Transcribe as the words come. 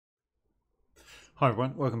Hi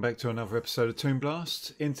everyone, welcome back to another episode of Toon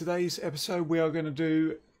Blast. In today's episode we are going to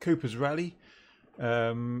do Cooper's Rally. We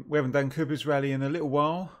haven't done Cooper's Rally in a little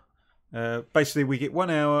while. Basically we get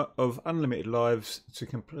 1 hour of unlimited lives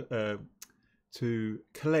to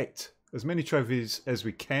collect as many trophies as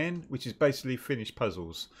we can, which is basically finish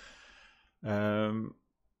puzzles.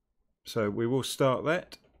 So we will start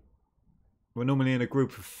that. We're normally in a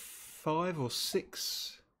group of 5 or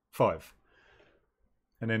 6? 5.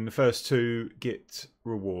 And then the first 2 get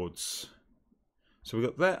rewards. So we've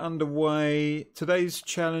got that underway. Today's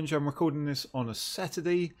challenge, I'm recording this on a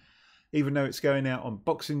Saturday, even though it's going out on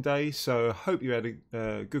Boxing Day. So I hope you had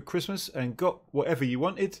a good Christmas and got whatever you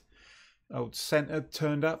wanted. Old Santa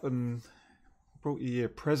turned up and brought you your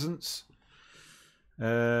presents.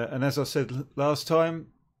 And as I said last time,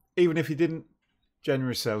 even if you didn't,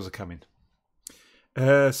 January sales are coming.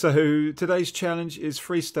 So today's challenge is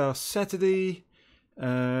Freestyle Saturday.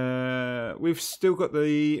 We've still got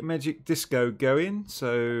the magic disco going,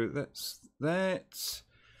 so that's that.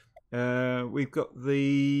 We've got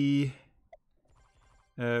the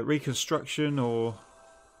reconstruction or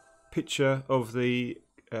picture of the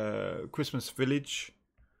Christmas village,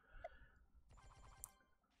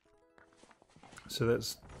 so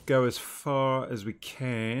let's go as far as we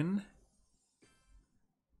can.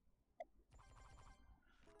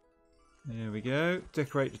 There we go.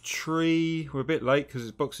 Decorate the tree. We're a bit late because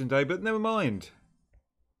it's Boxing Day, but never mind.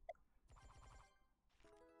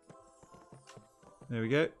 There we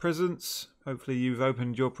go. Presents. Hopefully you've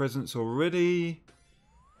opened your presents already.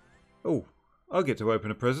 Oh, I'll get to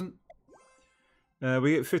open a present.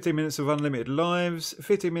 We get 15 minutes of unlimited lives,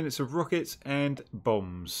 15 minutes of rockets and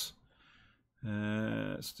bombs.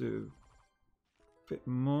 Let's do a bit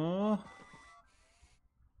more.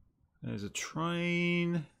 There's a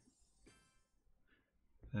train.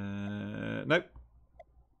 Nope,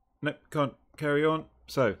 can't carry on.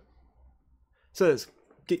 So let's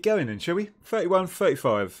get going then, shall we? 31,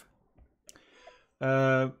 35.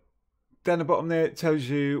 Down the bottom there it tells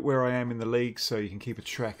you where I am in the league, so you can keep a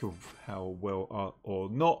track of how well or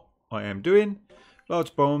not I am doing.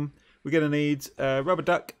 Large bomb. We're going to need rubber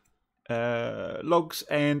duck, logs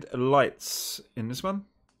and lights in this one.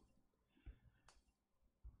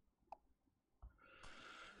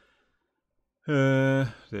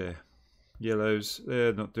 There. Yellows,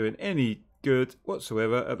 they're not doing any good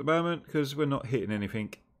whatsoever at the moment because we're not hitting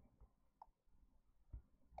anything.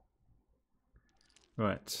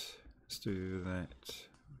 Right, let's do that.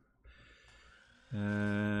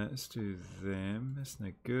 Let's do them. That's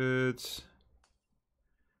no good.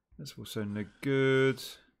 That's also no good.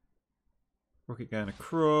 Rocket going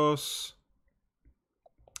across.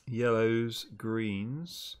 Yellows,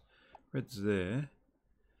 greens, reds there.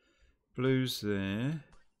 Blues there.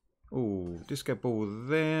 Oh, disco ball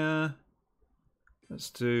there. Let's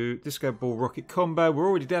do disco ball rocket combo. We're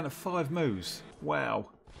already down to 5 moves. Wow.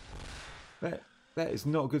 That is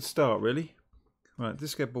not a good start, really. Right,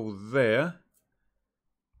 disco ball there.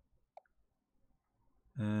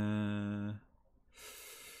 Oh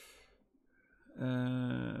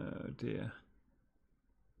dear.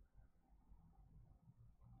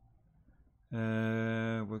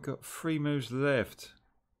 We've got 3 moves left.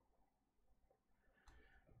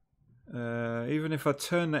 Even if I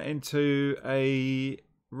turn that into a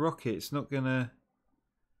rocket, it's not gonna.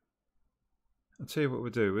 I'll tell you what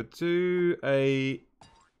we'll do. We'll do a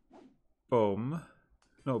bomb,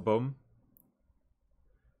 not a bomb,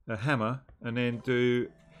 a hammer, and then do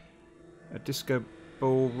a disco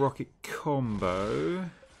ball rocket combo.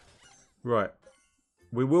 Right.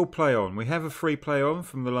 We will play on. We have a free play on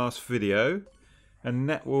from the last video, and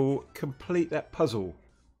that will complete that puzzle.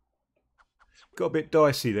 Got a bit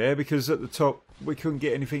dicey there because at the top we couldn't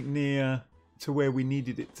get anything near to where we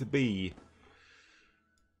needed it to be.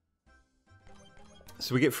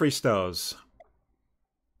 So we get 3 stars.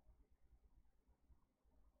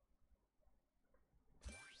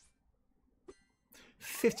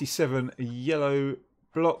 $57 yellow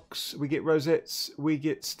blocks. We get rosettes. We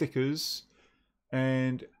get stickers.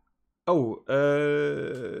 And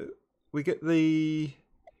we get the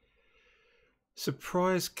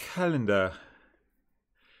surprise calendar.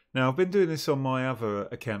 Now, I've been doing this on my other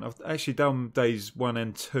account. I've actually done days 1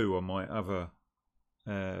 and 2 on my other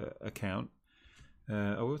account.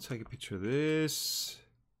 I will take a picture of this.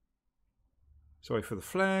 Sorry for the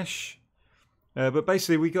flash. But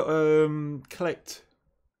basically, we got to collect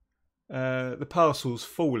the parcels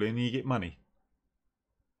falling and you get money.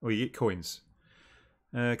 Or you get coins.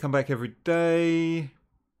 Come back every day.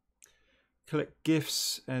 Collect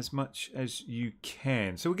gifts as much as you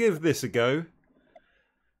can. So we'll give this a go.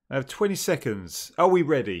 I have 20 seconds. Are we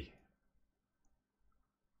ready?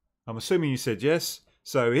 I'm assuming you said yes.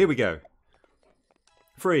 So here we go.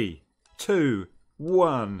 3, 2,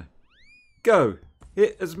 1, go.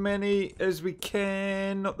 Hit as many as we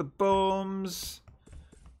can. Not the bombs.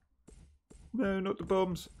 No, not the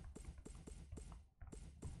bombs.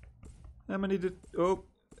 How many did... Oh.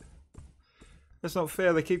 That's not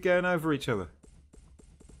fair. They keep going over each other.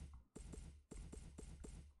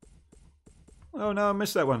 Oh no, I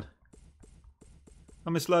missed that one. I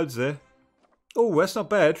missed loads there. Oh, that's not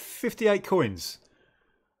bad. 58 coins.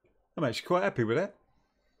 I'm actually quite happy with that.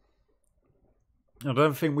 I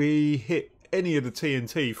don't think we hit any of the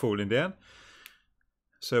TNT falling down.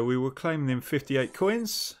 So we will claim them 58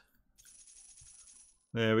 coins.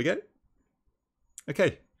 There we go.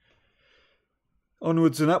 Okay.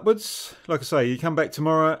 Onwards and upwards. Like I say, you come back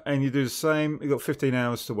tomorrow and you do the same. You've got 15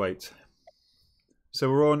 hours to wait. So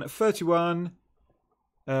we're on 31,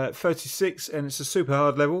 36, and it's a super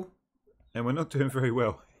hard level. And we're not doing very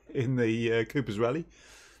well in the Cooper's Rally.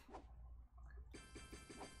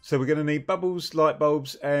 So we're going to need bubbles, light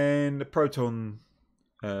bulbs, and a proton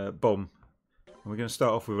bomb. And we're going to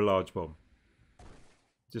start off with a large bomb.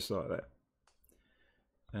 Just like that.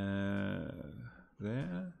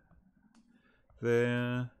 There.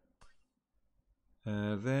 There.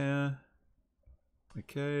 There.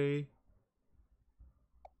 Okay.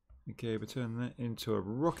 Okay, we turn that into a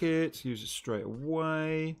rocket. Use it straight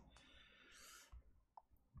away.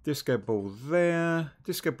 Disco ball there.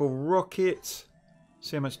 Disco ball rocket.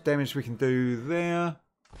 See how much damage we can do there.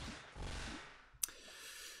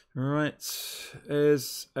 Right.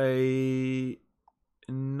 There's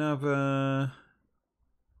another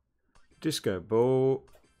disco ball.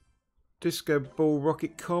 Disco ball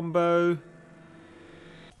rocket combo.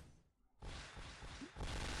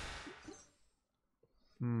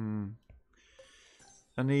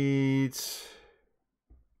 I need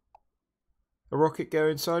a rocket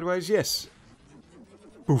going sideways. Yes.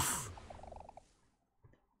 Oof.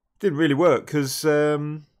 Didn't really work because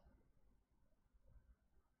try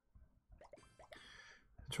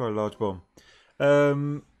a large bomb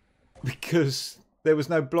because there was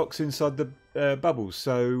no blocks inside the bubbles,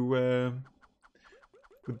 so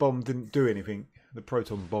the bomb didn't do anything. The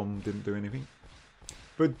proton bomb didn't do anything.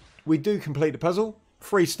 But we do complete the puzzle.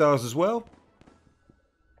 3 stars as well.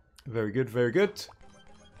 Very good, very good.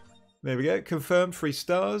 There we go. Confirmed, 3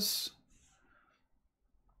 stars.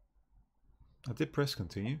 I did press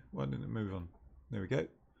continue. Why didn't it move on? There we go.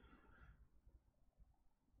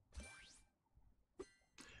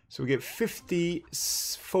 So we get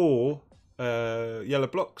 54 yellow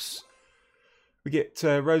blocks. We get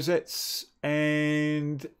rosettes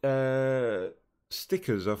and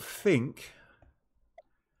stickers, I think.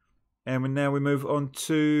 And now we move on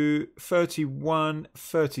to 31,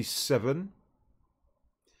 37.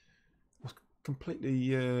 I was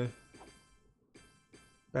completely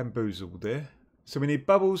bamboozled there. So we need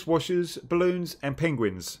bubbles, washers, balloons, and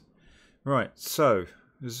penguins. Right, so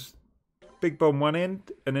there's a big bomb one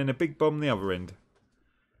end and then a big bomb the other end.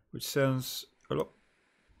 Which sounds a lot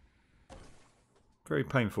very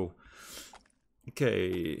painful.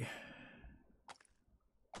 Okay.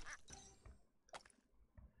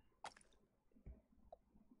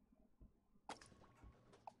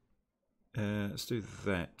 Let's do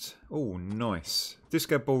that. Oh, nice.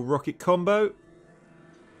 Disco ball rocket combo.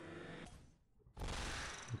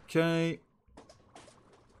 Okay.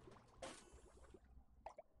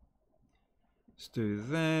 Let's do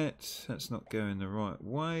that. That's not going the right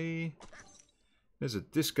way. There's a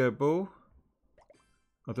disco ball.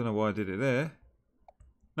 I don't know why I did it there.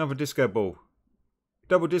 Another disco ball.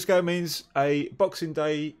 Double disco means a Boxing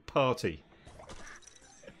Day party.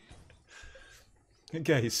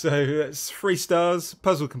 Okay, so that's 3 stars.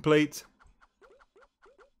 Puzzle complete.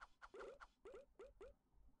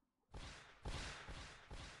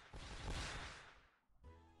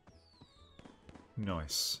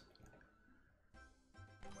 Nice.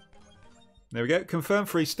 There we go. Confirm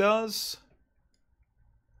 3 stars.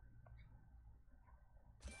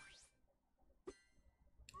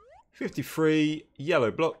 $53 yellow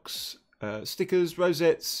blocks, stickers,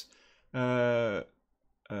 rosettes,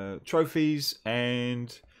 trophies,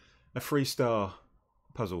 and a 3-star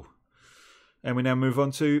puzzle. And we now move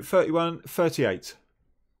on to 31, 38.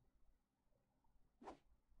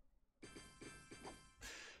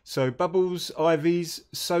 So bubbles, ivies,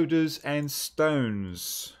 sodas, and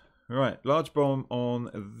stones. Right, large bomb on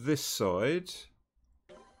this side.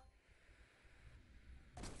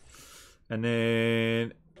 And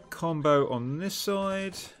then combo on this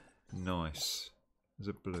side. Nice. There's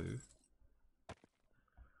a blue.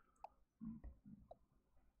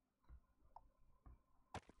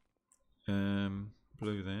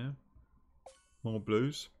 blue there. More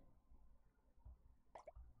blues.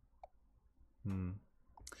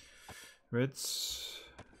 Reds.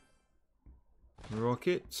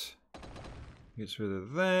 Rocket. Gets rid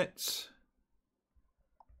of that.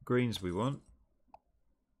 Greens we want.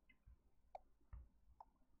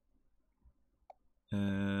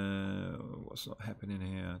 What's not happening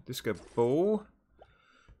here? Disco ball.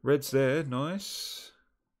 Red's there, nice.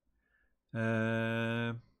 We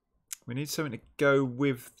need something to go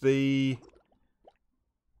with the...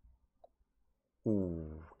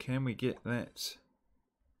 Ooh, can we get that?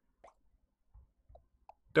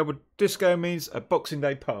 Double disco means a Boxing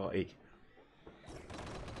Day party.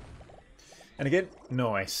 And again,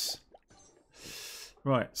 nice.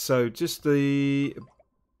 Right, so just the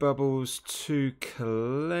bubbles to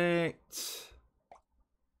collect.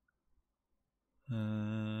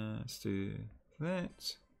 Let's do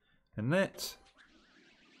that and that.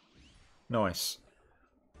 Nice.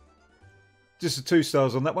 Just the 2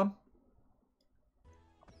 stars on that one.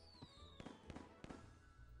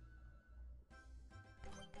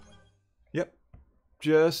 Yep,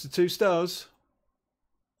 just the 2 stars.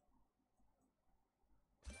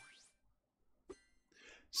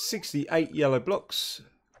 $68 yellow blocks.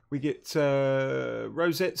 We get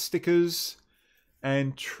rosette stickers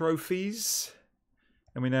and trophies.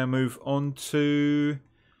 And we now move on to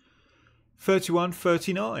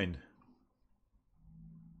 31.39.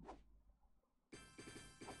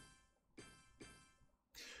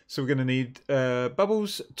 So we're going to need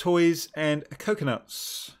bubbles, toys, and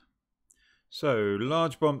coconuts. So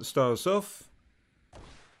large bomb to start us off.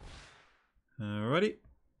 Alrighty.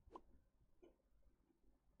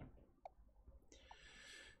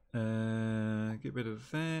 Get rid of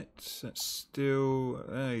that. That's still...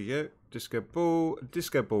 There you go. Disco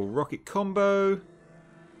ball, rocket combo.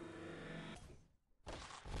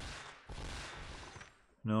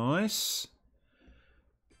 Nice.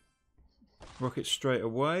 Rocket straight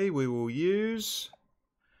away. We will use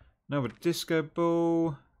another disco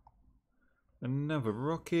ball. Another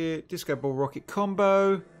rocket. Disco ball, rocket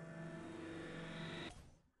combo.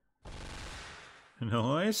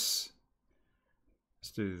 Nice.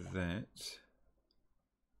 Let's do that.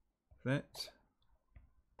 That.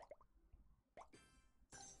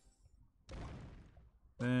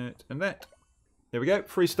 That and that. There we go.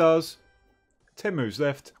 3 stars. 10 moves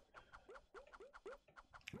left.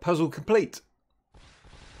 Puzzle complete.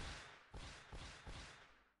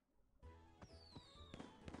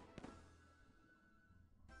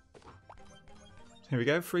 Here we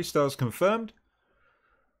go. 3 stars confirmed.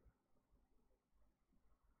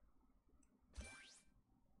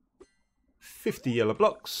 $50 yellow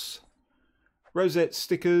blocks, rosette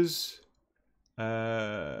stickers,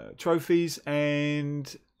 trophies,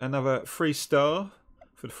 and another 3 star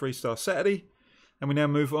for the 3 star Saturday. And we now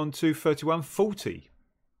move on to 31.40.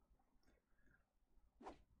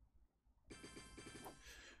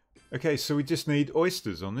 Okay, so we just need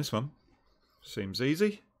oysters on this one. Seems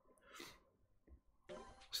easy.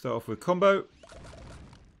 Start off with combo.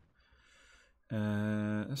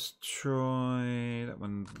 Let's try that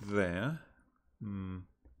one there.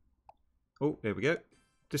 Oh, there we go.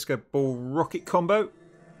 Disco ball rocket combo.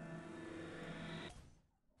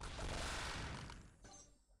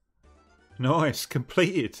 Nice,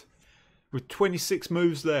 completed. With 26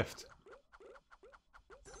 moves left.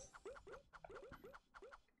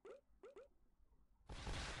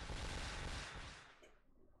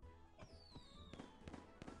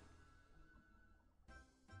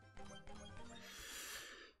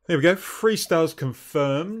 There we go. 3 stars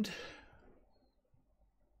confirmed.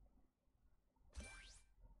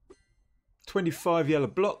 25 yellow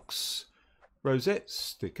blocks, rosette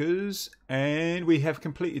stickers, and we have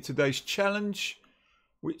completed today's challenge,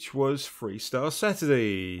 which was 3 Star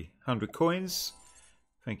Saturday. 100 coins.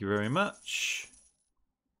 Thank you very much.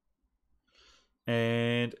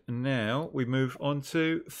 And now we move on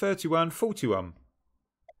to 31.41.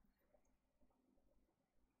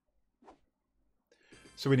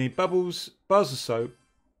 So we need bubbles, bars of soap,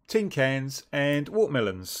 tin cans, and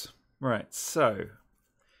watermelons. Right, so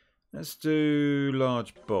let's do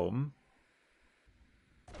large bomb.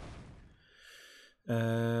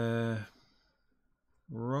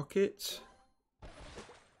 Rocket.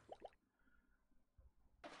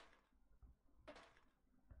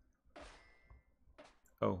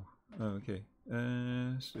 Oh, okay.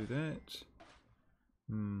 Let's do that.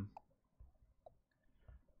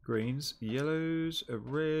 Greens, yellows,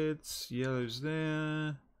 reds, yellows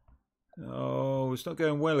there. Oh, it's not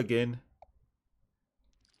going well again.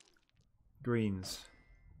 Greens,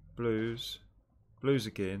 blues, blues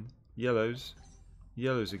again, yellows,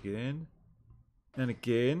 yellows again. And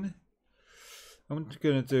again. I'm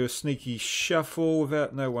going to do a sneaky shuffle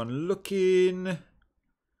without no one looking.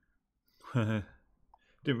 Didn't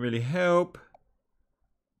really help.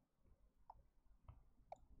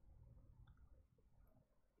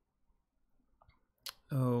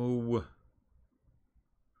 Oh.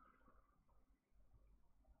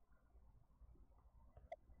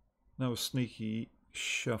 Now a sneaky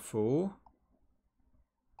shuffle.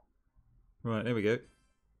 Right, there we go.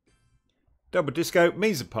 Double disco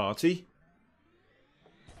means a party.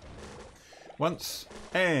 Once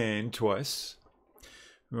and twice.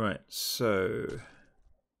 Right, so...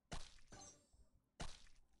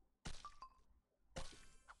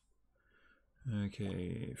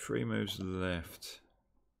 Okay, 3 moves left.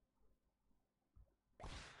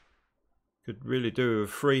 Could really do a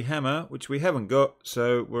free hammer, which we haven't got,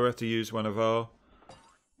 so we'll have to use one of our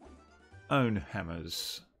own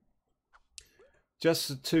hammers. Just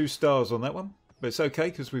the 2 stars on that one, but it's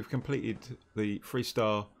okay because we've completed the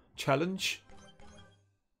 3-star challenge.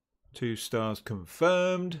 2 stars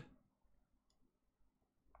confirmed.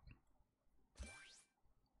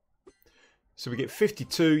 So we get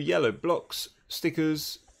 52 yellow blocks,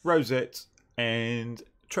 stickers, rosette, and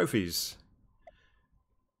trophies.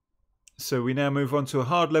 So we now move on to a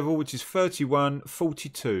hard level, which is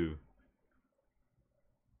 3142.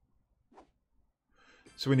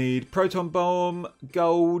 So we need proton bomb,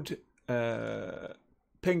 gold,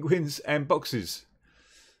 penguins, and boxes.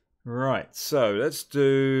 Right, so let's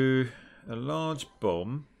do a large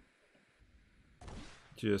bomb.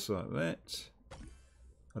 Just like that.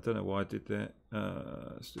 I don't know why I did that.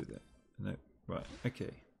 Let's do that. No, right,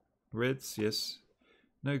 okay. Reds, yes.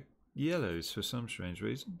 No yellows for some strange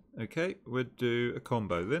reason. Okay, we'll do a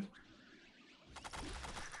combo then.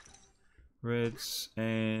 Reds,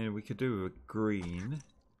 and we could do a green.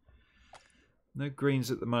 No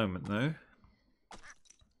greens at the moment though.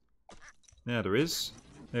 Now there is.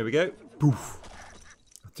 There we go. Poof.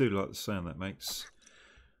 I do like the sound that makes.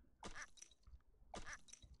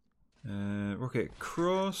 Rocket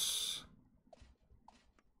across.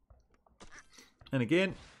 And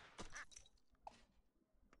again.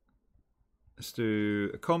 Let's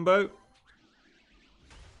do a combo.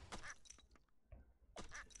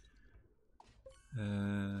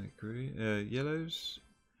 Green, yellows.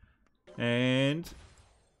 And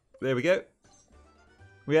there we go.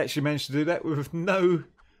 We actually managed to do that with no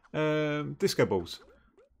disco balls.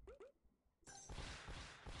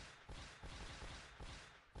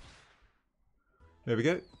 There we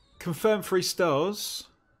go. Confirm 3 stars.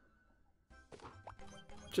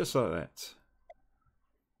 Just like that.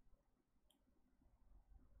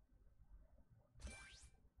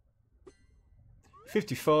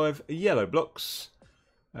 $55 yellow blocks.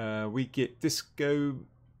 We get disco.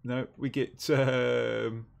 No, we get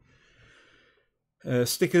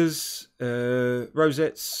stickers,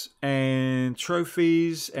 rosettes, and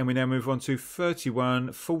trophies. And we now move on to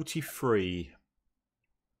 3143.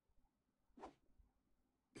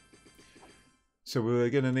 So we're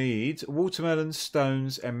going to need watermelon,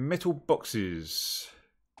 stones, and metal boxes.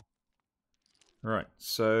 Right,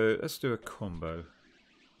 so let's do a combo.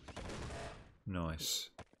 Nice.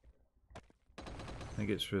 That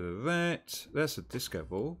gets rid of that. That's a disco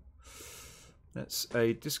ball. That's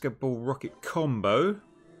a disco ball rocket combo.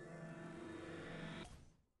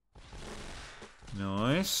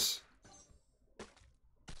 Nice.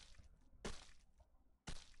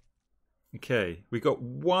 Okay, we got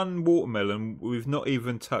 1 watermelon we've not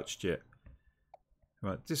even touched yet.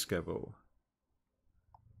 Right, disco ball.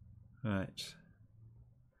 Right.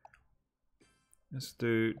 Let's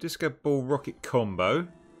do disco ball rocket combo.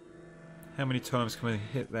 How many times can we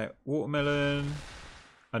hit that watermelon?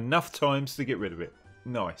 Enough times to get rid of it.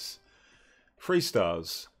 Nice. 3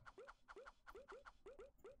 stars.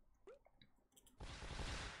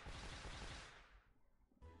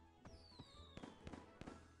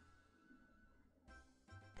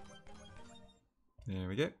 There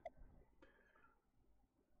we go.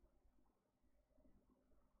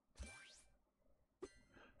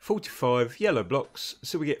 $45 yellow blocks,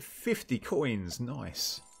 so we get 50 coins.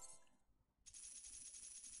 Nice.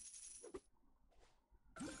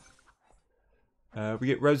 We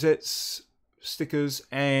get rosettes, stickers,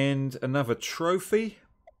 and another trophy.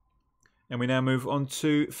 And we now move on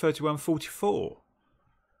to 3144.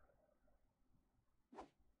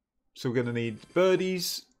 So we're going to need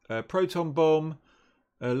birdies, proton bomb,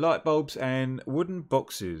 light bulbs, and wooden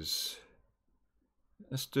boxes.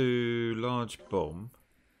 Let's do large bomb.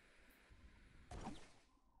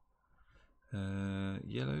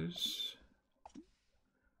 Yellows,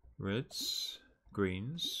 reds,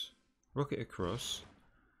 greens, rocket across,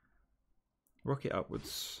 Rocket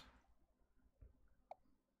upwards.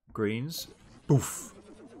 Greens. Boof.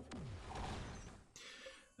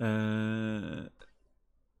 Greens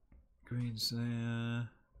there.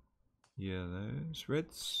 Yellows.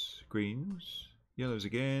 Reds. Greens. Yellows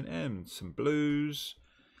again. And some blues.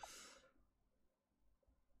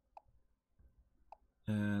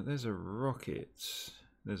 There's a rocket.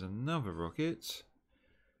 There's another rocket.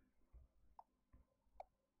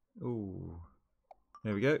 Oh,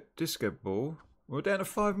 there we go. Disco ball. We're down to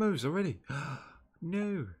 5 moves already.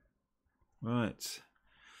 No. Right.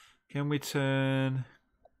 Can we turn?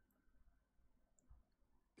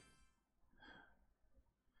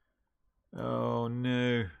 Oh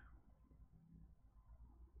no.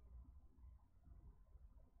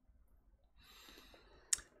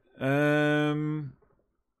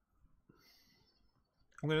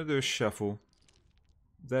 I'm going to do a shuffle.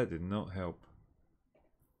 That did not help.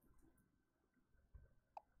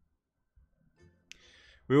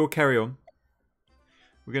 We will carry on.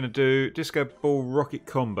 We're going to do disco ball rocket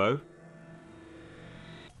combo.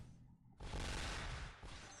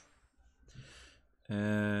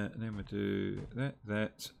 And then we'll do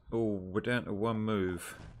that. Oh, we're down to 1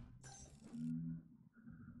 move.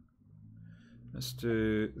 Let's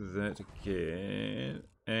do that again.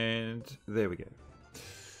 And there we go.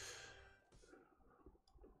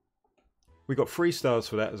 We got 3 stars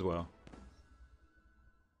for that as well.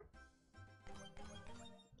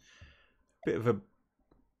 Bit of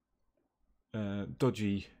a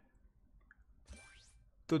dodgy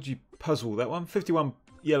puzzle, that one. 51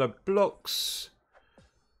 yellow blocks,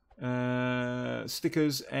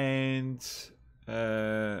 stickers and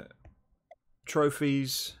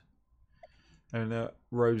trophies, and a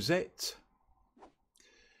rosette.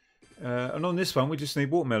 And on this one we just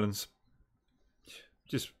need watermelons.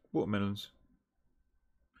 Just watermelons.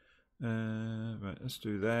 Right, let's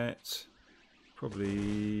do that.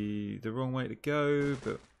 Probably the wrong way to go,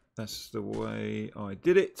 but that's the way I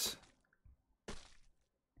did it.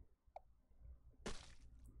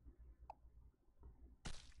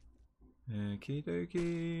 Okie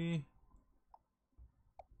dokie.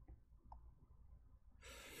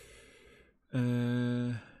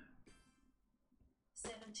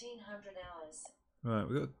 1700 hours. Right,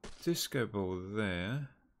 we've got a disco ball there.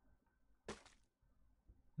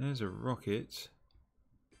 There's a rocket.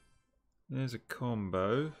 There's a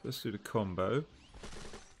combo. Let's do the combo.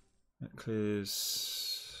 That clears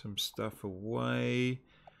some stuff away.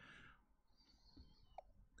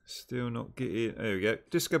 Still not getting. There we go.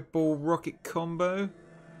 Disco ball rocket combo.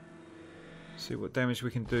 See what damage we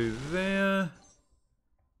can do there.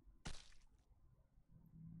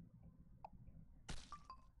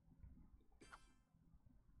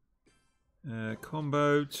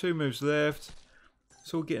 Combo. 2 moves left.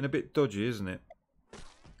 It's all getting a bit dodgy, isn't it?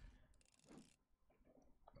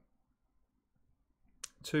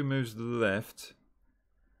 2 moves left.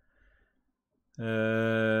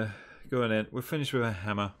 Go on then. We're finished with a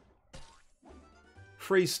hammer.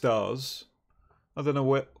 3 stars. I don't know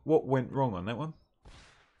what went wrong on that one.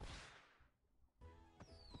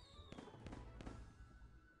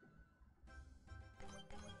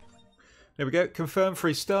 There we go. Confirm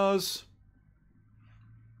 3 stars.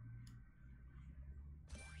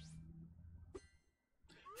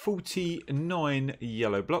 $49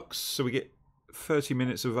 yellow blocks. So we get 30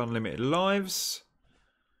 minutes of unlimited lives.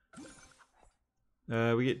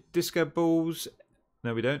 We get disco balls.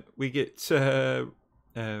 No, we don't. We get stickers,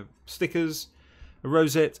 a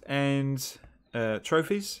rosette, and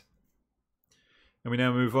trophies. And we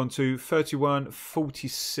now move on to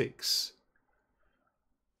 31.46.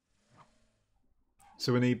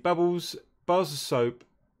 So we need bubbles, bars of soap,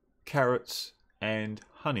 carrots, and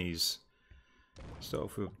honeys. Start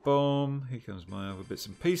off with a bomb. Here comes my other bits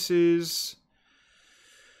and pieces.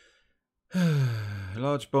 A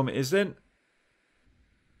large bomb it is then.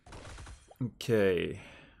 Okay.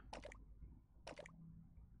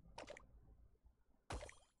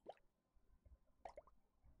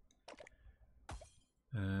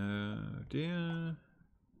 Dear.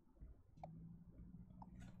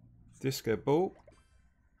 Disco ball.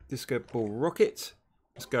 Disco ball rocket.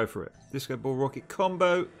 Let's go for it. Disco ball rocket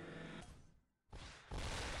combo.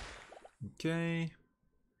 Okay.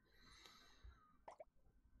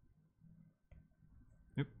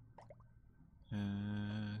 Yep.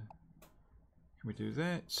 Can we do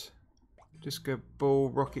that? Disco ball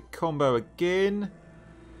rocket combo again.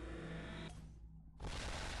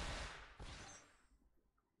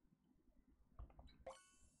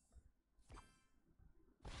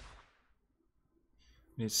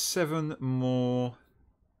 Need 7 more.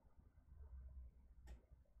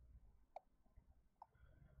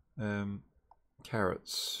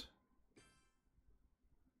 Carrots.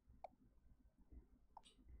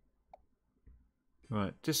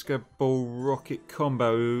 Right, disco ball rocket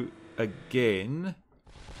combo again.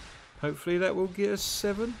 Hopefully that will get us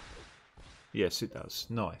 7. Yes, it does.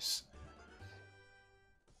 Nice.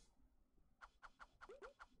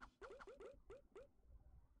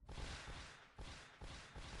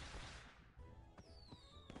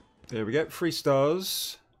 There we go. 3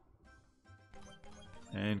 stars.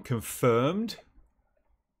 And confirmed.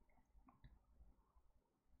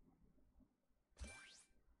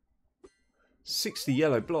 $60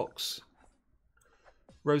 yellow blocks.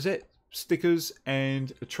 Rosette, stickers,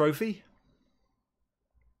 and a trophy.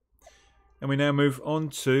 And we now move on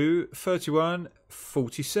to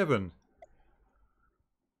 3147.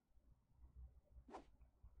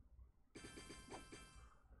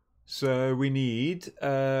 So we need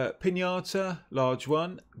pinata, large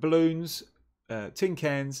one, balloons, tin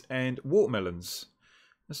cans, and watermelons.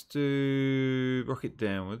 Let's do rocket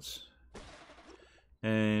downwards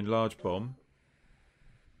and large bomb.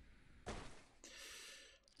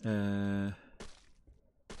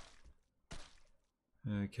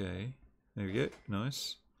 Okay, there we go.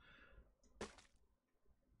 Nice.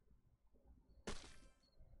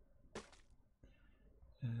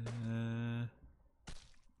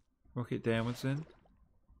 Rocket downwards then.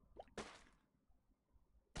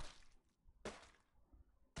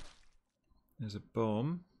 There's a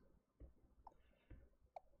bomb.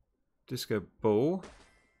 Disco ball.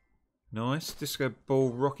 Nice. Disco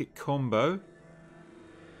ball rocket combo.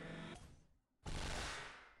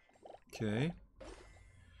 Okay.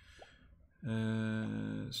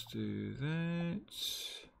 Let's do that.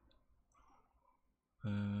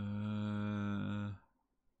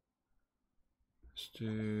 Let's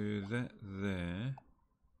do that there.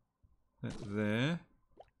 That there.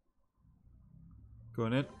 Go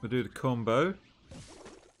on in. We'll do the combo.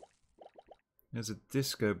 There's a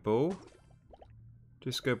disco ball.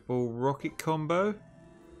 Disco ball rocket combo.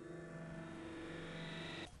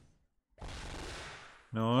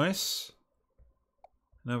 Nice.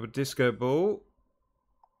 Another disco ball.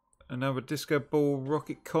 Another disco ball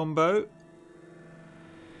rocket combo.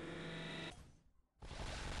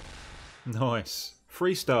 Nice.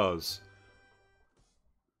 3 stars.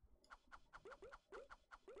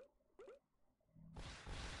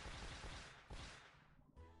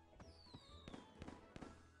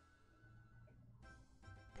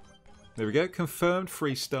 There we go. Confirmed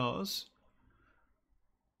 3 stars.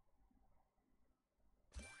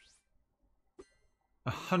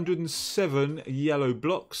 $107 yellow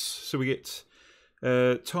blocks. So we get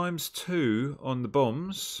 ×2 on the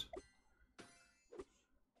bombs.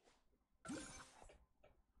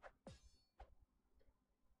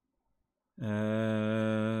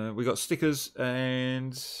 We got stickers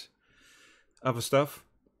and other stuff.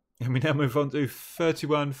 And we now move on to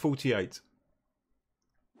 3148.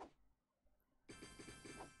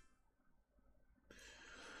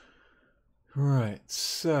 Right,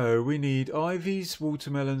 so we need ivies,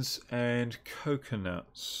 watermelons, and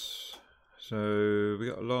coconuts. So we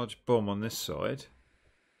got a large bomb on this side.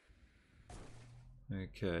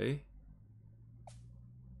 Okay.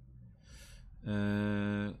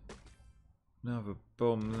 Another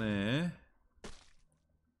bomb there.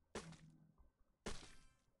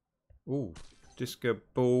 Ooh, disco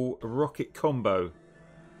ball rocket combo.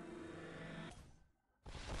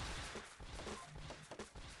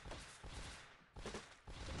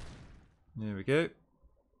 There we go.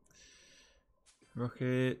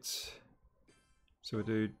 Rocket. So we'll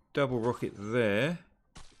do double rocket there.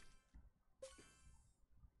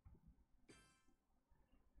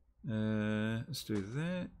 Let's do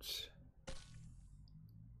that.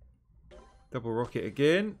 Double rocket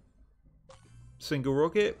again. Single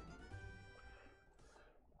rocket.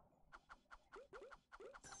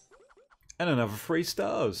 And another 3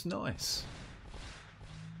 stars. Nice.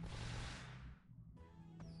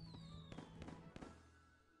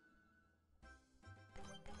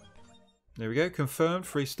 There we go. Confirmed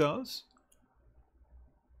 3 stars.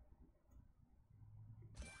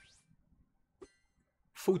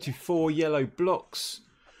 $44 yellow blocks.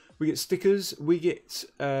 We get stickers, we get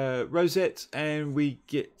rosette, and we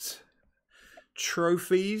get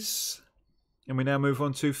trophies. And we now move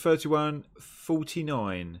on to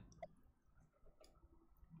 3149.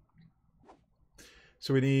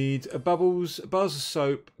 So we need bubbles, bars of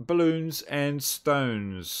soap, balloons, and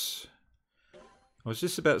stones. I was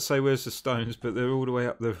just about to say where's the stones, but they're all the way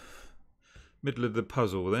up the middle of the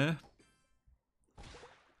puzzle there.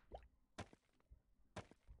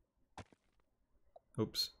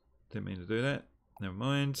 Oops, didn't mean to do that. Never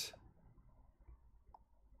mind.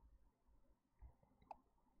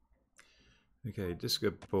 Okay,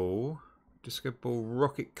 disco ball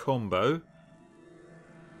rocket combo.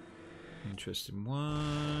 Interesting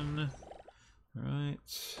one.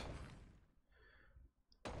 Right.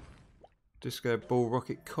 Disco ball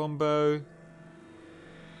rocket combo.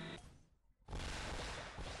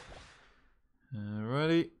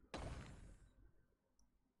 Alrighty.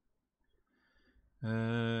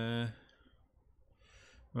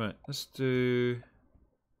 Right, let's do.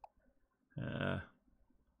 Let's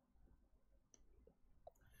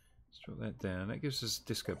drop that down. That gives us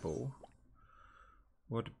disco ball.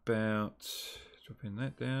 What about dropping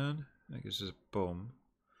that down? That gives us a bomb.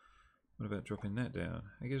 What about dropping that down?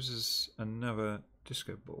 That gives us another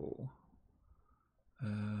disco ball.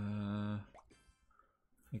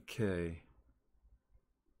 Okay.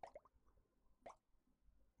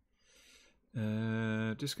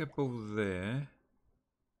 Disco ball there.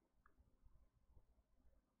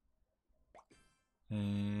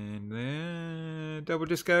 And there. Double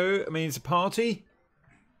disco means a party.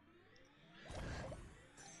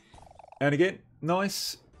 And again,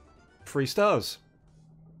 nice. 3 stars.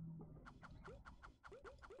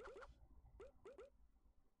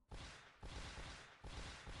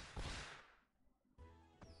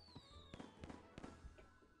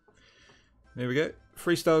 There we go.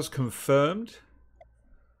 3 stars confirmed.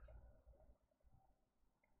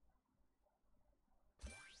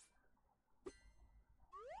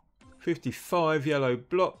 $55 yellow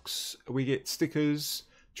blocks. We get stickers,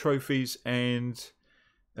 trophies, and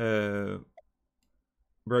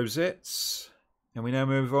rosettes. And we now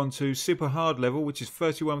move on to super hard level, which is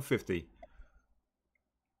 3150.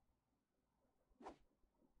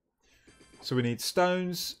 So we need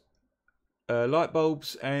stones, light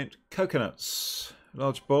bulbs, and coconuts.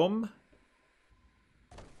 Large bomb.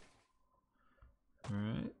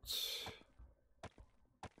 Alright.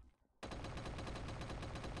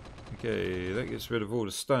 Okay, that gets rid of all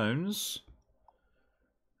the stones.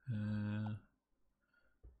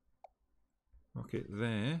 Rocket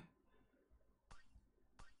there.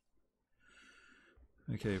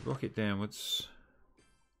 Okay, rocket downwards.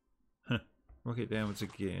 Rocket downwards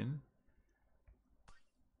again.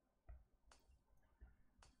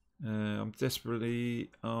 I'm desperately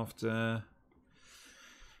after...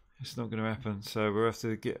 It's not going to happen, so we'll have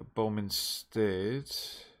to get a bomb instead.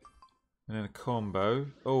 And then a combo.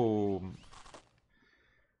 Oh,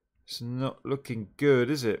 it's not looking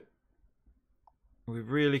good, is it? We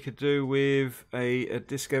really could do with a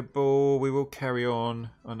disco ball. We will carry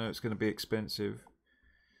on. I know it's going to be expensive.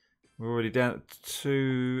 We're already down to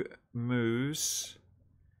 2 moves.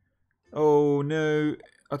 Oh no,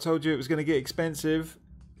 I told you it was going to get expensive.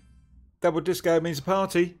 Double disco means a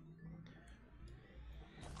party.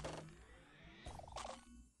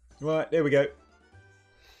 Right, there we go.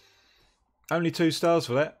 Only 2 stars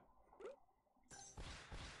for that.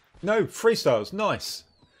 No, 3 stars. Nice.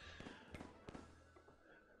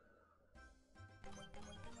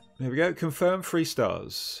 There we go. Confirm 3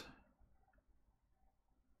 stars.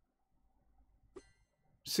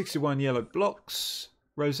 61 yellow blocks,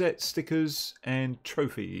 rosette stickers, and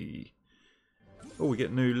trophy. Oh, we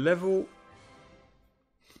get a new level.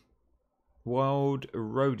 Wild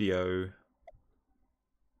Rodeo.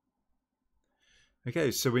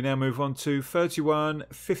 Okay, so we now move on to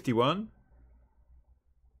 3151.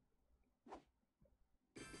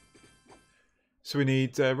 So we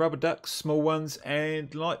need rubber ducks, small ones,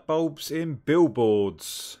 and light bulbs in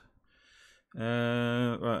billboards. Right,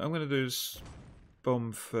 I'm going to do this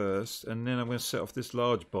bomb first, and then I'm going to set off this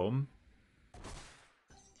large bomb.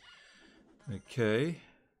 Okay.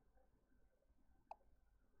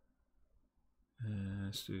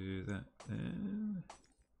 Let's do that then.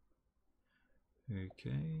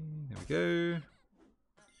 Okay, there we go.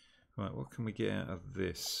 Right, what can we get out of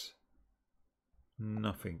this?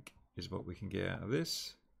 Nothing is what we can get out of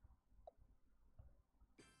this.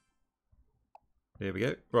 There we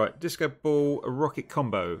go. Right, disco ball, a rocket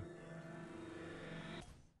combo.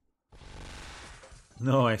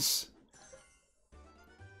 Nice.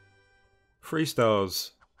 3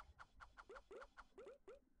 stars.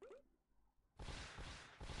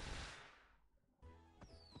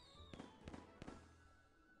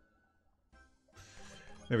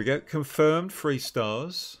 There we go. Confirmed 3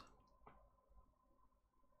 stars.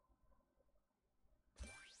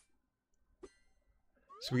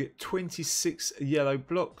 So we get 26 yellow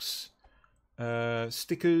blocks,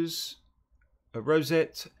 stickers, a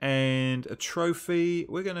rosette, and a trophy.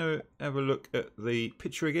 We're going to have a look at the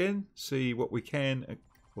picture again, see what we can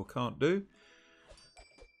or can't do.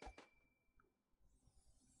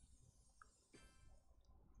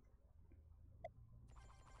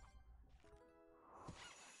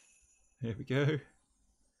 Here we go.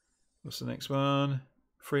 What's the next one?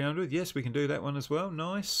 300. Yes, we can do that one as well.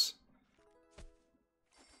 Nice.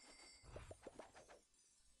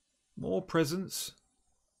 More presents.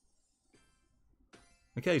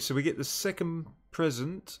 Okay, so we get the second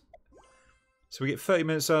present. So we get 30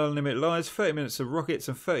 minutes of unlimited lives, 30 minutes of rockets,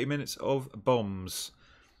 and 30 minutes of bombs.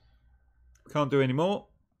 Can't do any more.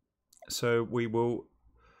 So we will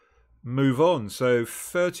move on. So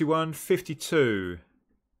 31.52.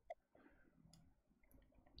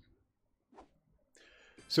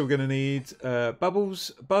 So we're going to need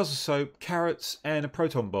bubbles, bars of soap, carrots, and a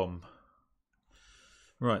proton bomb.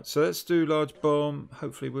 Right, so let's do large bomb.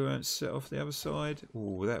 Hopefully we won't set off the other side.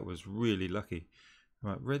 Oh, that was really lucky.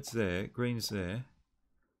 Right, red's there, green's there,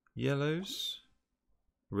 yellows,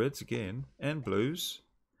 reds again, and blues.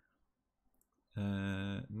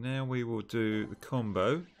 Now we will do the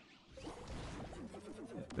combo.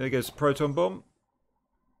 There goes the proton bomb.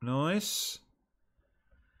 Nice.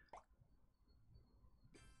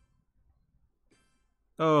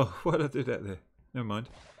 Oh, why did I do that there? Never mind.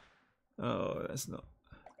 Oh, that's not...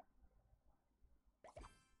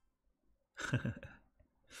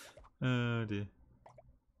 Oh dear.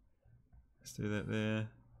 Let's do that there.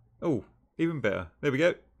 Oh, even better. There we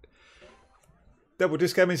go. Double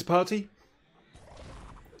disco means party.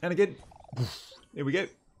 And again. Here we go.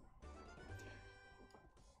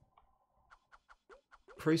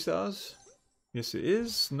 3 stars. Yes, it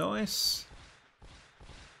is. Nice.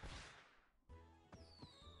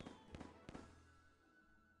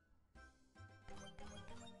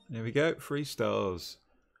 There we go. 3 stars.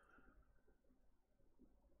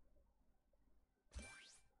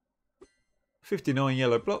 59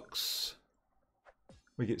 yellow blocks.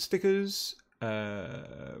 We get stickers,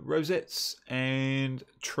 rosettes, and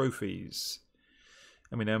trophies.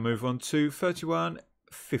 And we now move on to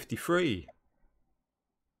 31.53.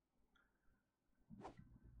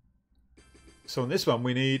 So on this one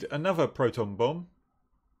we need another proton bomb,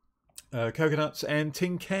 coconuts, and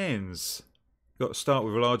tin cans. Got to start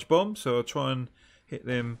with a large bomb, so I'll try and hit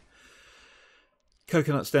them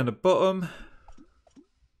coconuts down the bottom.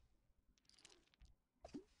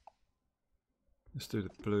 Let's do the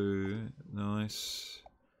blue. Nice.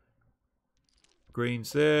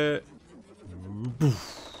 Green's there.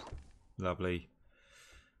 Lovely.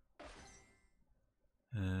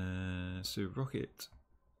 Let's do rocket.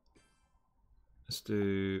 Let's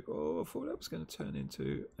do... Oh, I thought that was going to turn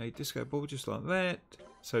into a disco ball just like that.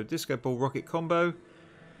 So disco ball rocket combo.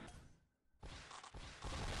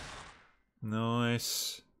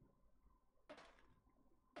 Nice.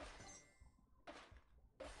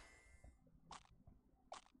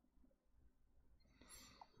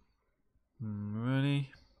 Ready?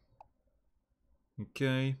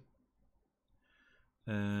 Okay.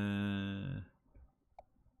 Nope.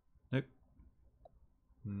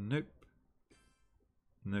 Nope.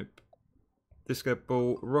 Nope. Disco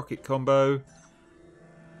ball rocket combo.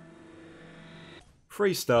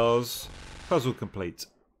 3 stars. Puzzle complete.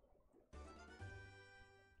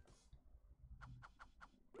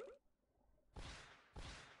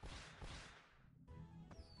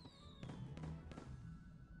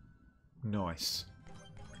 Nice.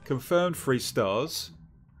 Confirmed 3 stars.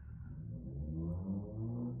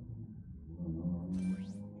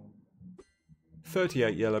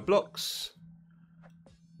 $38 yellow blocks.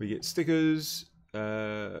 We get stickers,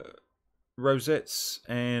 rosettes,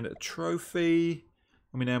 and a trophy.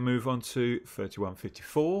 And we now move on to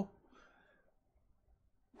 31.54.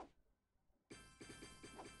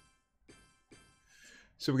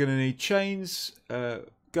 So we're going to need chains,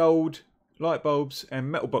 gold, light bulbs,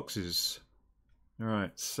 and metal boxes.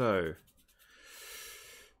 Alright, so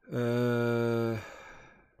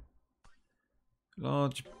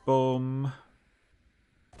large bomb,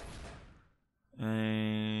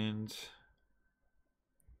 and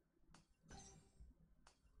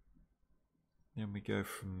then we go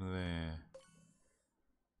from there.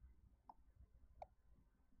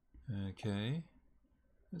 Okay,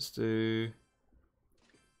 let's do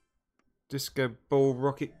disco ball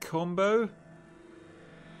rocket combo.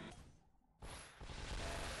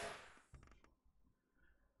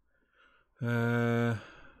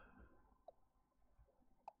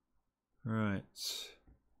 Right.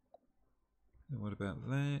 What about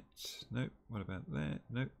that? Nope. What about that?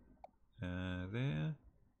 Nope. There.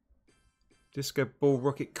 Disco ball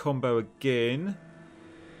rocket combo again.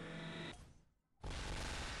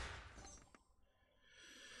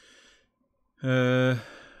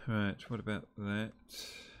 Right. What about that?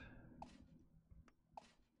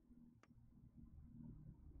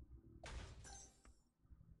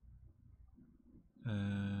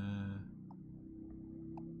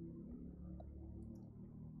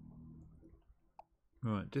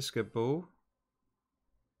 Right, disco ball.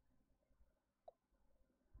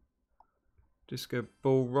 Disco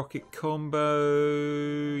ball rocket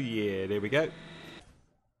combo. Yeah, there we go.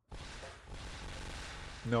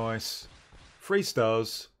 Nice. 3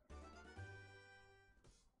 stars.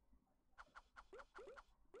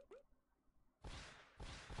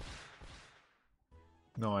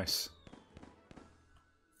 Nice.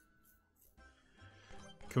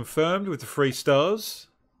 Confirmed with the 3 stars.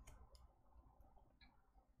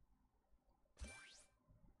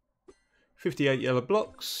 $58 yellow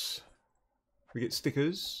blocks. We get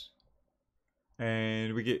stickers.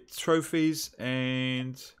 And we get trophies,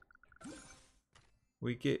 and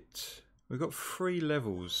we've got 3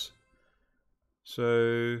 levels.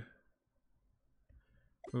 So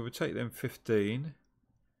we will take them 15.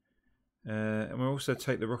 And we'll also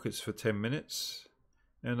take the rockets for 10 minutes.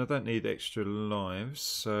 And I don't need extra lives,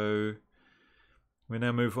 so we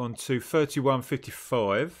now move on to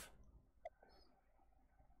 31.55.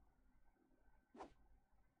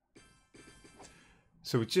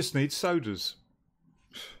 So we just need sodas.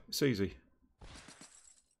 It's easy.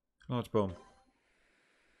 Large bomb.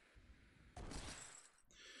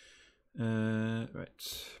 Right,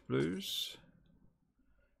 blues.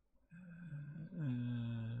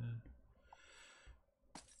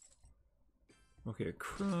 Rocket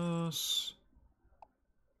across.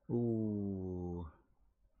 Ooh.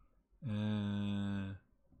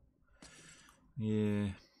 Yeah.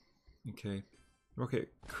 Okay.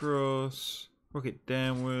 Rocket across. Rocket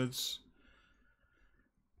downwards.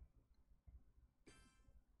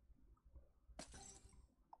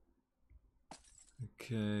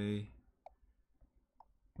 Okay.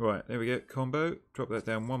 Right, there we go. Combo. Drop that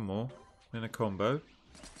down one more. Then a combo.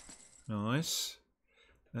 Nice.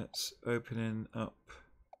 That's opening up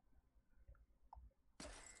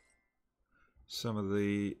some of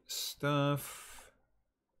the stuff.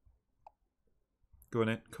 Go on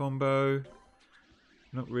it. Combo.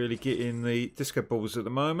 Not really getting the disco balls at the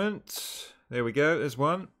moment. There we go. There's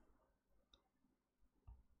one.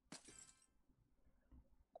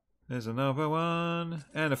 There's another one.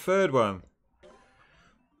 And a third one.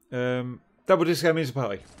 Double disco means a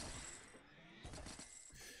party.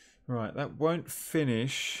 Right, that won't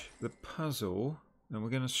finish the puzzle. And we're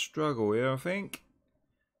going to struggle here, I think.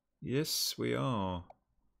 Yes, we are.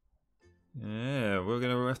 Yeah, we're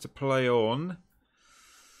going to have to play on.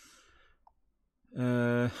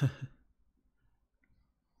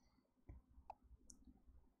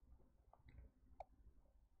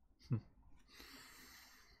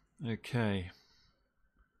 Okay.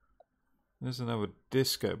 There's another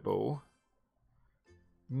disco ball.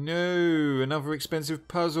 No, another expensive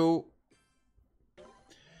puzzle.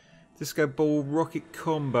 Disco ball rocket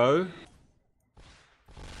combo.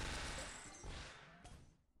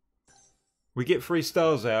 We get 3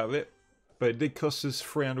 stars out of it, but it did cost us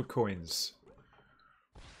 300 coins.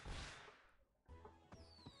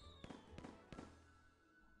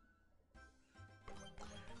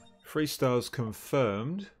 Three stars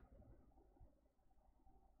confirmed.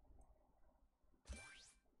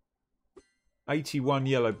 $81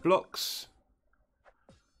 yellow blocks.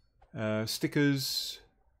 Stickers,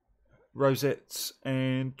 rosettes,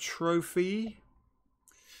 and trophy.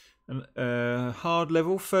 And hard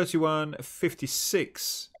level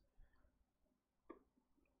 31.56.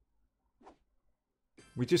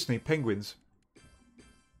 We just need penguins.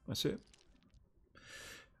 That's it.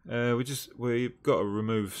 We've got to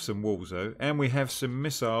remove some walls though, and we have some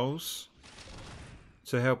missiles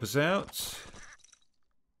to help us out.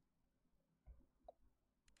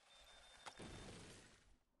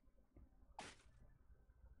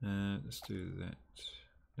 Let's do that.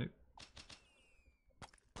 Nope.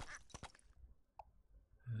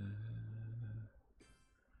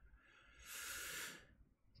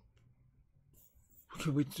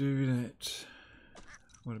 Could we do that?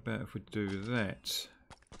 What about if we do that?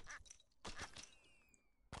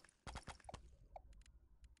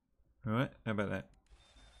 Alright, how about that?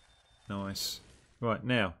 Nice. Right,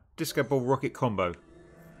 now, disco ball rocket combo.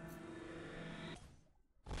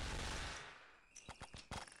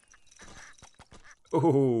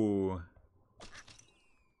 Oh.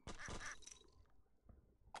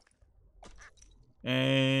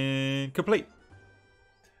 And complete.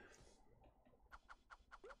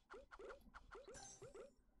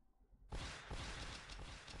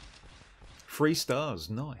 Three stars,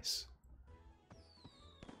 nice.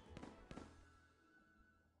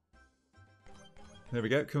 There we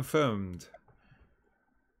go, confirmed.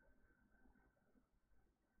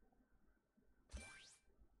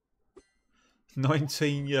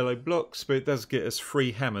 $19 yellow blocks, but it does get us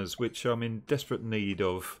 3 hammers, which I'm in desperate need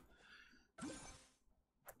of.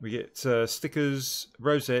 We get stickers,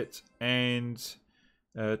 rosette, and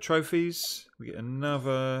trophies. We get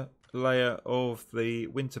another layer of the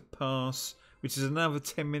winter pass, which is another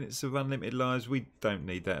 10 minutes of unlimited lives. We don't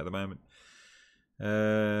need that at the moment.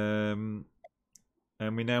 And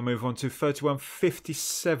we now move on to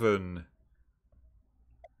 3157.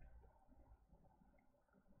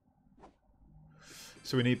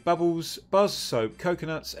 So we need bubbles, buzz soap,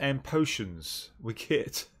 coconuts, and potions. We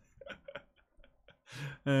get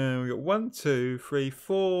we got 1, 2, 3,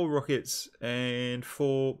 4 rockets and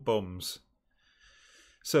 4 bombs.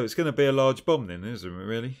 So it's going to be a large bomb then, isn't it,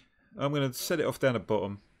 really? I'm going to set it off down the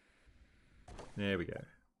bottom. There we go.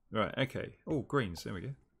 Right, okay. Oh, greens. There we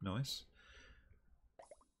go. Nice.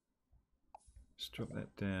 Let's drop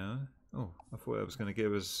that down. Oh, I thought that was going to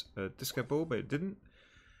give us a disco ball, but it didn't.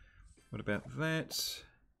 What about that?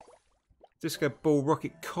 Disco ball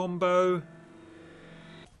rocket combo.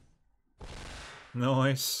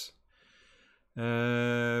 Nice.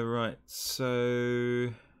 Right, so...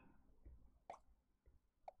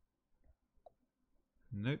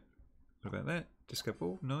 Nope. What about that? Disco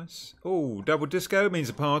ball, nice. Oh, double disco means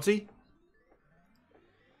a party.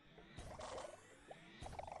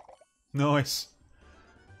 Nice.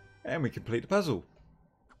 And we complete the puzzle.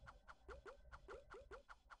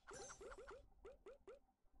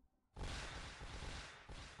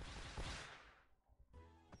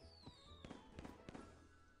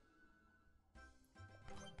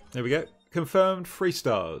 There we go. Confirmed 3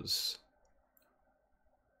 stars.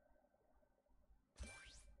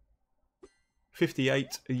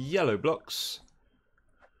 58 yellow blocks.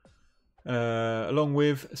 Along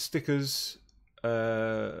with stickers,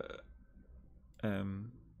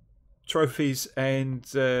 trophies, and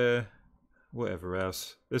whatever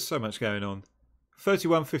else. There's so much going on.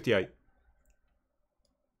 3158.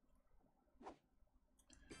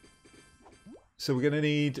 So we're going to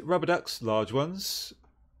need rubber ducks, large ones,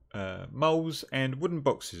 moles, and wooden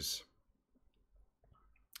boxes.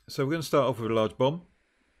 So we're going to start off with a large bomb.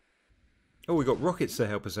 Oh, we got rockets to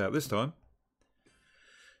help us out this time.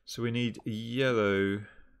 So we need yellow.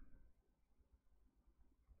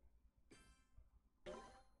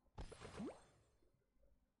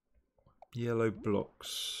 Yellow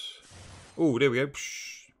blocks. Oh, there we go.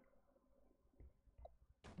 Psh.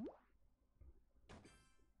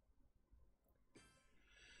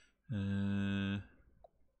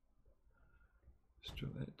 Let's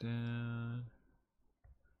drop that down.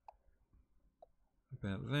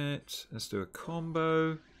 About that. Let's do a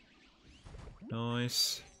combo.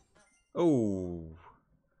 Nice. Oh,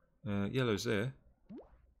 yellow's there.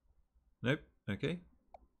 Nope. Okay.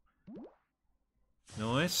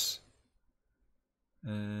 Nice.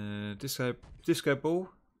 Disco ball.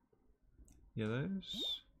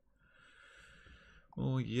 Yellows.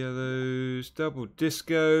 More yellows. Double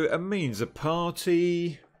disco. It means a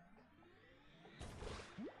party.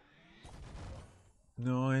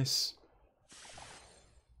 Nice.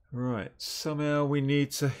 Right. Somehow we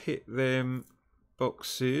need to hit them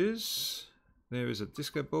boxes. There is a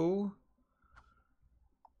disco ball.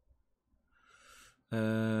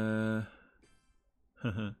 There's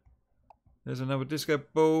another disco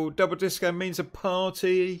ball. Double disco means a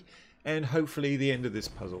party. And hopefully the end of this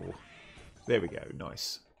puzzle. There we go.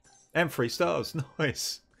 Nice. And 3 stars.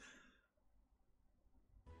 Nice.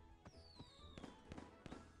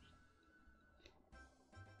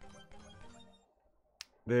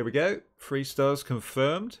 There we go. 3 stars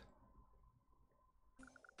confirmed.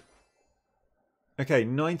 Okay,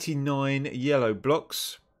 99 yellow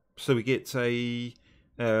blocks. So we get a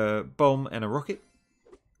bomb and a rocket.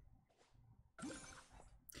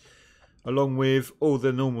 Along with all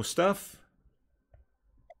the normal stuff.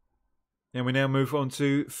 And we now move on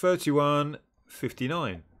to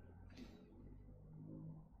 3159.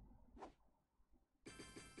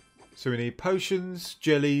 So we need potions,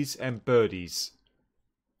 jellies, and birdies.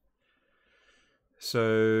 So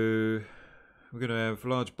we're going to have a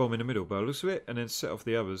large bomb in the middle by the looks of it, and then set off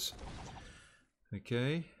the others.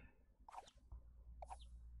 Okay.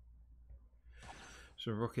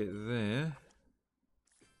 So rocket there.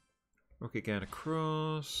 Rocket going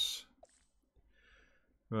across.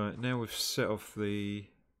 Right, now we've set off the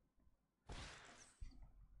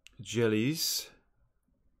jellies.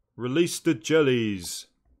 Release the jellies.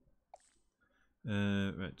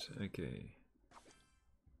 Right, okay.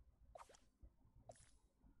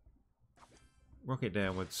 Rocket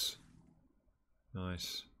downwards.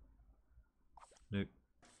 Nice. Nope,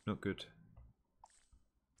 not good.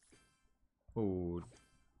 Oh,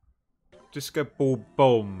 disco ball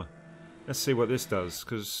bomb. Let's see what this does,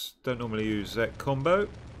 because don't normally use that combo.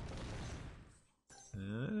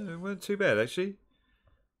 It wasn't too bad, actually.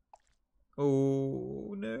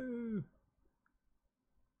 Oh no.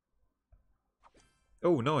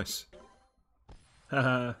 Oh, nice.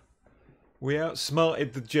 Haha. We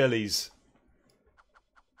outsmarted the jellies.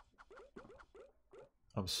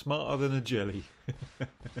 I'm smarter than a jelly. There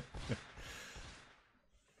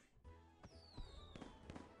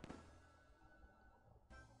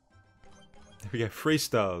we go, 3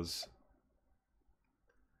 stars.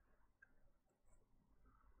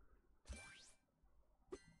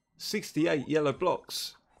 $68 yellow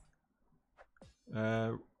blocks.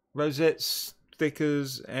 Rosettes,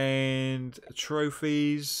 stickers and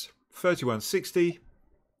trophies. 31.60.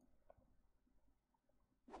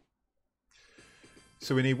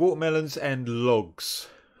 So we need watermelons and logs.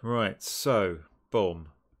 Right, so bomb.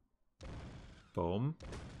 Bomb.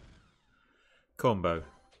 Combo.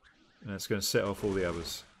 And that's going to set off all the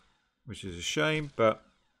others. Which is a shame, but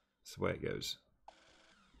that's the way it goes.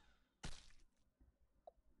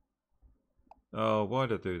 Oh, why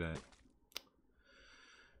did I do that?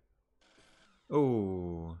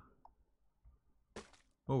 Oh.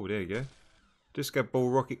 Oh, there you go. Disco ball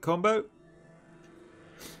rocket combo.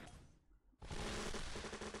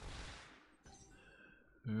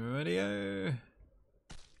 Radio.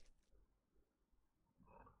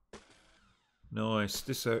 Nice.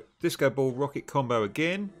 Disco ball rocket combo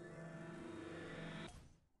again.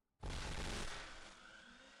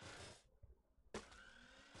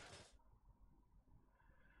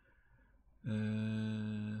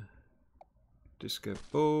 Disco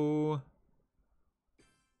ball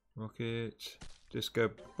rocket. Disco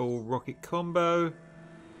ball rocket combo.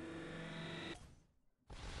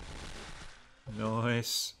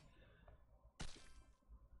 Nice.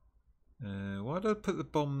 Why did I put the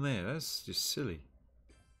bomb there? That's just silly.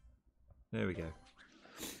 There we go.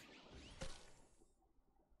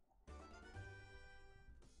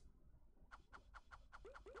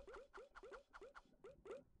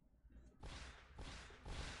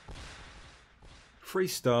 Three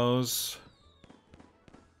stars.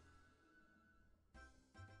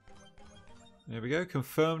 There we go.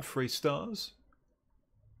 Confirmed 3 stars.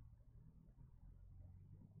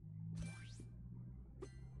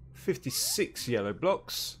 $56 yellow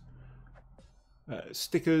blocks.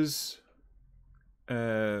 Stickers,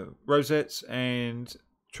 rosettes and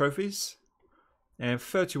trophies. And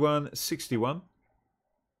 31.61.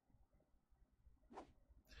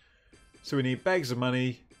 So we need bags of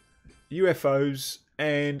money, UFOs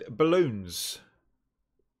and balloons.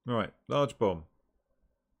 Right, large bomb.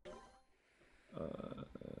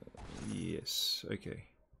 Yes, okay.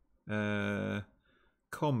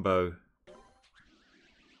 Combo.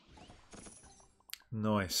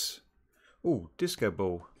 Nice. Oh, disco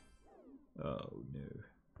ball. Oh no.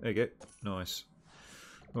 There you go. Nice.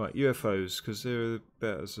 Right, UFOs, because they're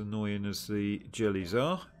about as annoying as the jellies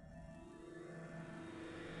are.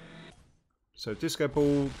 So disco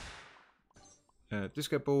ball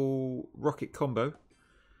rocket combo.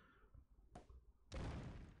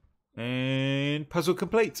 And puzzle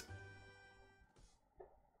complete.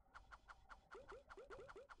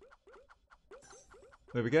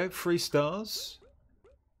 There we go, 3 stars.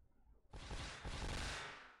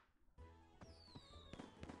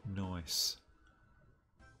 Nice.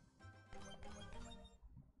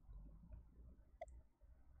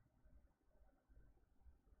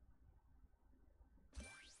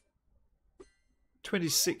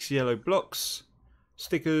 $26 yellow blocks,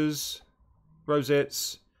 stickers,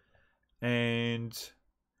 rosettes, and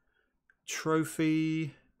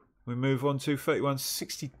trophy. We move on to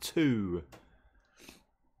 31.62.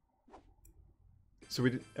 So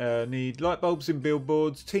we need light bulbs in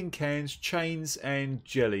billboards, tin cans, chains, and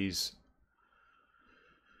jellies.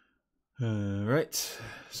 Right.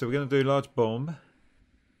 So we're going to do large bomb.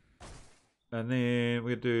 And then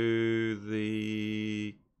we're going to do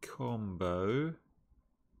the combo.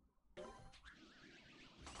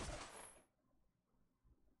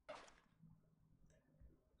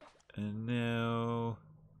 And now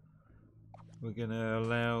we're going to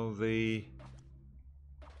allow the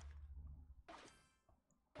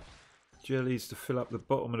jellies to fill up the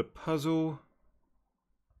bottom of the puzzle.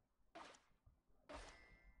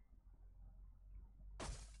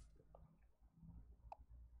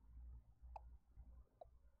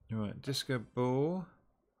 Right, disco ball.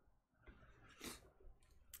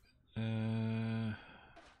 No,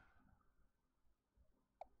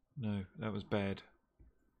 that was bad.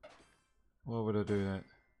 Why would I do that?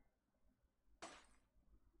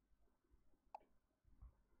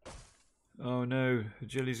 Oh no, the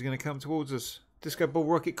jellies are going to come towards us. Disco ball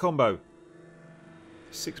rocket combo.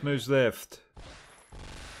 6 moves left.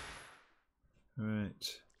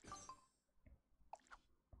 Right.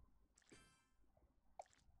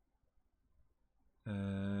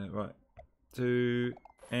 Right. Do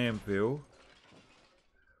anvil,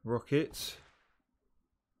 rocket,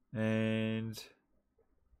 and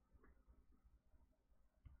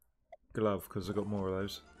glove, because I've got more of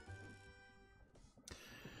those.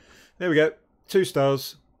 There we go. 2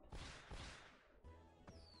 stars.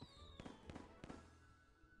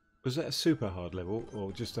 Was that a super hard level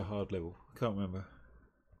or just a hard level? I can't remember.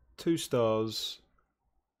 2 stars.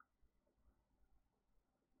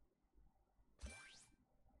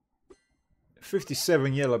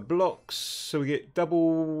 $57 yellow blocks. So we get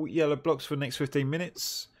double yellow blocks for the next 15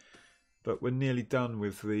 minutes. But we're nearly done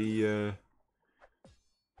with the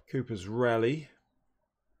Cooper's Rally.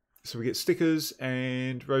 So we get stickers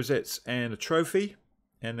and rosettes and a trophy.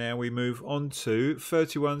 And now we move on to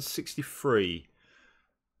 3163.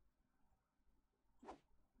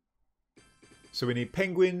 So we need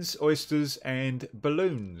penguins, oysters and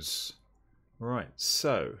balloons. Right,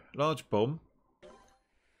 so large bomb.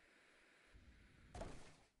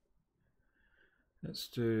 Let's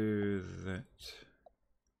do that.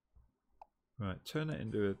 Right, turn it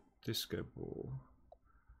into a disco ball.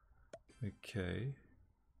 Okay.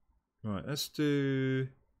 Right, let's do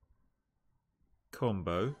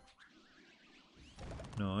combo.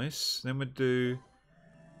 Nice. Then we'll do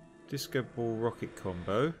disco ball rocket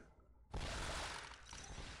combo.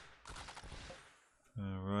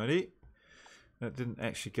 Alrighty. That didn't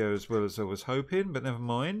actually go as well as I was hoping, but never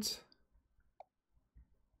mind.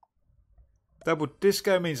 Double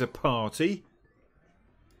disco means a party.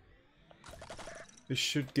 This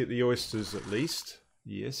should get the oysters at least.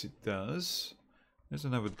 Yes, it does. There's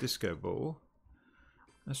another disco ball.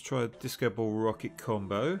 Let's try a disco ball rocket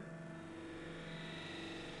combo.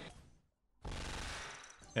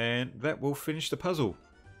 And that will finish the puzzle.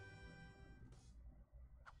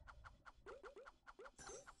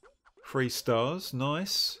 3 stars,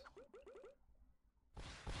 nice.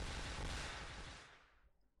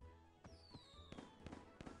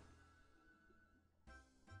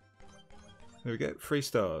 There we go, 3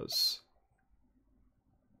 stars.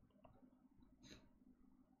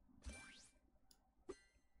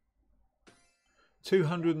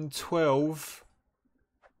 $212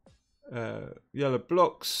 yellow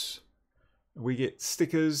blocks. We get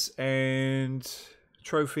stickers and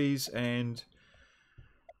trophies and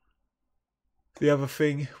the other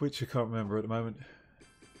thing, which I can't remember at the moment.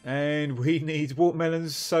 And we need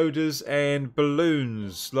watermelons, sodas and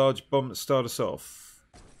balloons. Large bomb to start us off.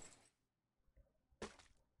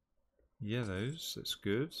 Yellows, that's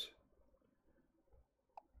good.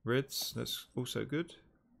 Reds, that's also good.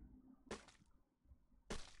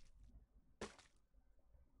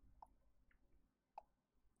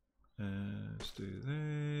 Let's do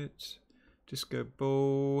that. Disco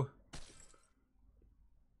ball.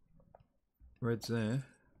 Red's there.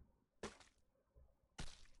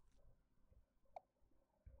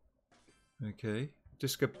 Okay.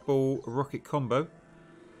 Disco ball rocket combo.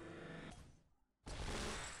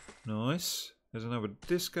 Nice. There's another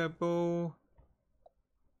disco ball.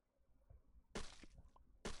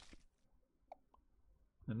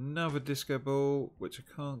 Another disco ball, which I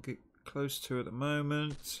can't get close to at the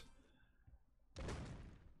moment.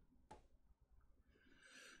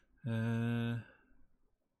 Let's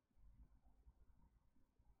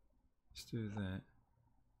do that.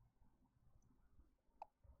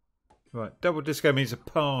 Right, double disco means a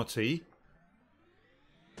party.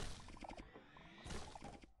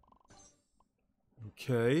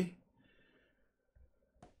 Okay.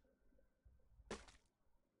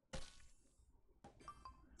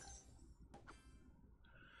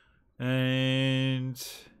 And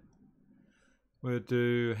we'll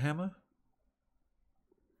do hammer.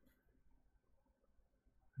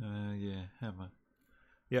 Yeah, hammer.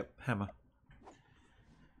 Yep, hammer.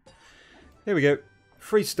 Here we go.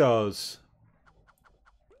 3 stars.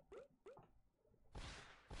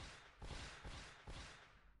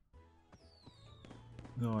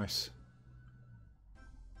 Nice.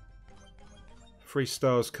 3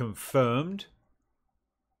 stars confirmed.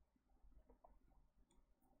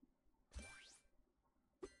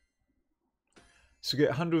 So we get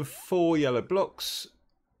 104 yellow blocks.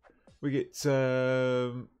 We get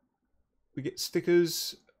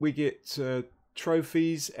stickers. We get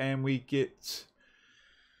trophies, and we get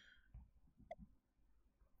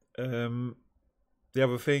the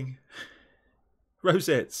other thing,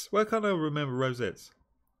 rosettes. Why can't I remember rosettes?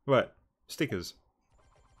 Right, stickers.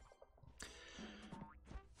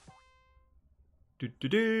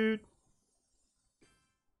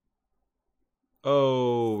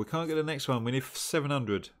 Oh, we can't get the next one. We need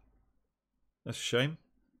 700. That's a shame.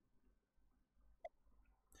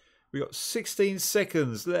 We got 16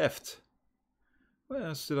 seconds left. What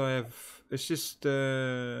else did I have? It's just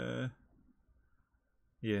yeah,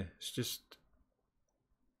 it's just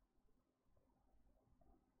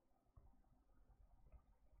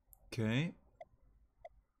okay.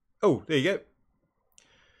 Oh, there you go.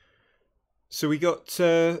 So we got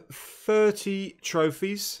 30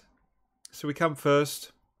 trophies. So we come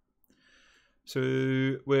first. So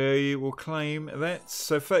we will claim that.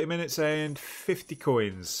 So 30 minutes and 50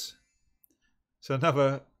 coins. So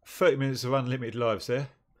another 30 minutes of unlimited lives there.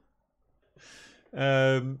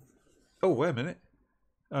 Oh, wait a minute.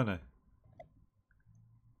 Oh, no.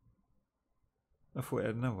 I thought I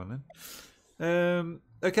had another one then.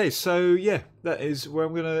 Okay, so yeah, that is where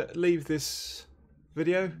I'm going to leave this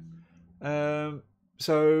video.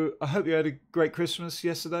 So I hope you had a great Christmas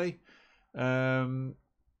yesterday. And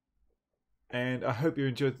I hope you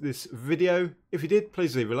enjoyed this video. If you did,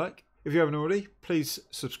 please leave a like. If you haven't already, please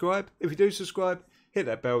subscribe. If you do subscribe, hit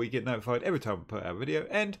that bell, you get notified every time I put out a video.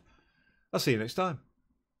 And I'll see you next time.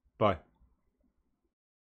 Bye.